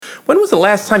When was the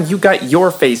last time you got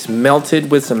your face melted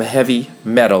with some heavy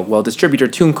metal? Well, distributor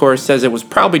TuneCore says it was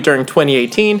probably during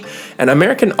 2018, and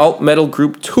American alt-metal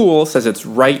group Tool says it's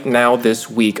right now this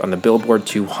week on the Billboard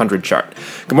 200 chart.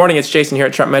 Good morning, it's Jason here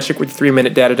at Chartmetric with your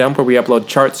 3-minute data dump where we upload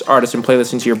charts, artists, and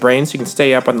playlists into your brain so you can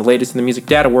stay up on the latest in the music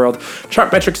data world.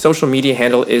 Chartmetric's social media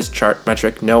handle is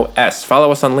Chartmetric, no S.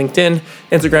 Follow us on LinkedIn,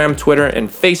 Instagram, Twitter, and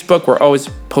Facebook. We're always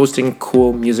posting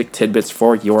cool music tidbits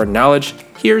for your knowledge.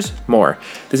 Here's more.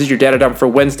 This is your data dump for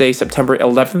Wednesday, September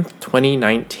 11th,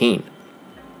 2019.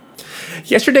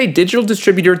 Yesterday, digital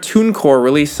distributor TuneCore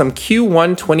released some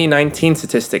Q1 2019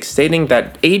 statistics stating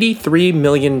that $83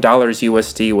 million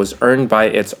USD was earned by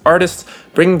its artists,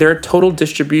 bringing their total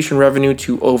distribution revenue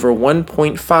to over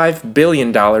 $1.5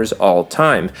 billion all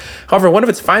time. However, one of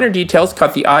its finer details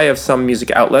caught the eye of some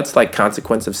music outlets like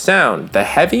Consequence of Sound. The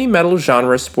heavy metal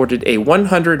genre sported a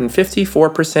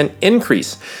 154%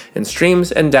 increase in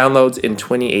streams and downloads in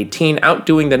 2018,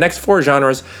 outdoing the next four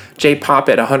genres, J-pop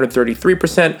at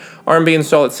 133%, R&B and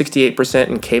soul at 68%,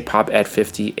 and K-pop at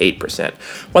 58%.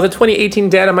 While the 2018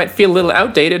 data might feel a little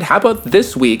outdated, how about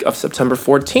this week of September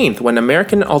 14th, when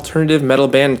American alternative metal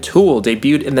band Tool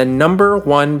debuted in the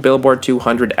 #1 Billboard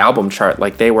 200 album chart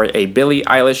like they were a Billie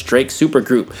Eilish Drake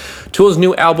supergroup. Tool's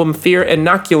new album Fear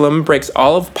Inoculum breaks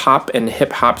all of pop and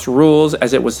hip-hop's rules,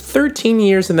 as it was 13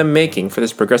 years in the making for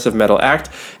this progressive metal act,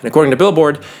 and according to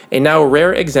Billboard, a now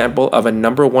rare example of a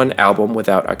 #1 album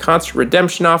without a concert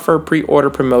redemption offer, pre-order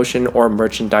promotion, or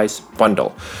merchandise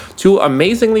bundle. Tool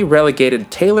amazingly relegated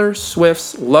Taylor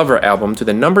Swift's Lover album to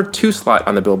the #2 slot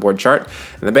on the Billboard chart,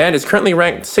 and the band is currently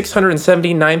ranked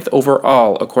 679th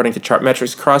overall, according to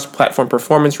Chartmetric's cross-platform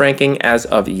performance ranking as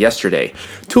of yesterday.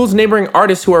 Tool's neighboring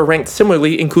artists who are ranked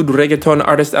similarly include reggaeton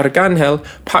artist Arcángel,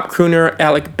 pop crooner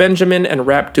Alec Benjamin, and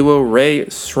rap duo Rae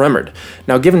Sremmurd.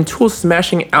 Now, given Tool's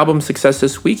smashing album success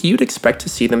this week, you'd expect to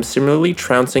see them similarly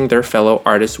trouncing their fellow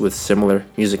artists with similar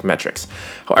music metrics.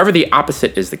 However, the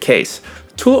opposite is the case.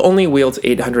 Tool only wields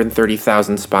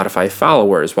 830,000 Spotify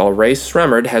followers, while Rae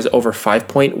Sremmurd has over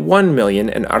 5.1 million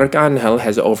and Arcángel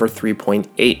has over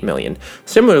 3.8 million.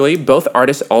 Similarly, both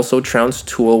artists also trounce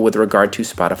Tool with regard to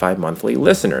Spotify monthly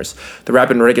listeners. The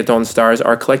rap and reggaeton stars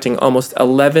are collecting almost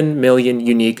 11 million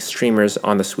unique streamers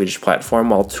on the Swedish platform,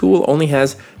 while Tool only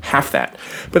has half that.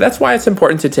 But that's why it's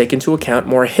important to take into account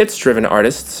more hits-driven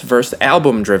artists versus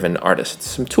album-driven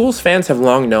artists. Tool's fans have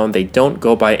long known they don't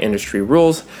go by industry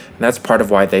rules, and that's part of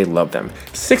why they love them.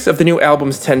 6 of the new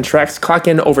album's 10 tracks clock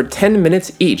in over 10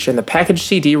 minutes each, and the packaged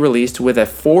CD released with a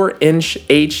 4-inch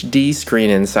HD screen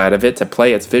inside of it to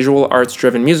play its visual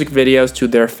arts-driven music videos to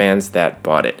their fans that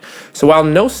bought it. So while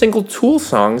no single Tool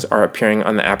songs are appearing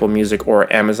on the Apple Music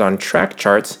or Amazon track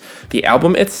charts, the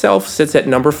album itself sits at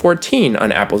number 14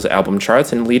 on Apple's album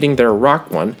charts and leading their rock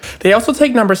one. They also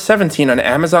take number 17 on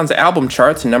Amazon's album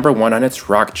charts and number 1 on its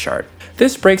rock chart.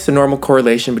 This breaks the normal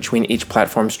correlation between each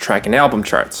platform's track and album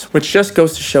charts, which just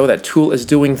goes to show that Tool is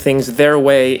doing things their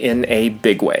way in a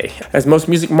big way. As most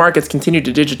music markets continue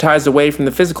to digitize away from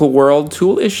the physical world,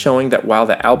 Tool is showing that while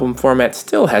the album format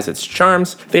still has its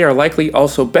charms, they are likely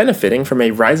also benefiting from a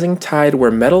rising tide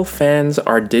where metal fans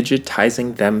are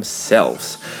digitizing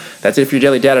themselves. That's it for your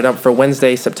daily data dump for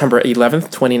Wednesday, September 11th,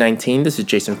 2019. This is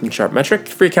Jason from Chartmetric.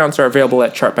 Free accounts are available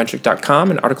at chartmetric.com,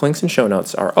 and article links and show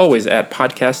notes are always at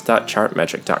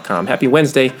podcast.chartmetric.com. Happy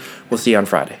Wednesday. We'll see you on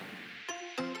Friday.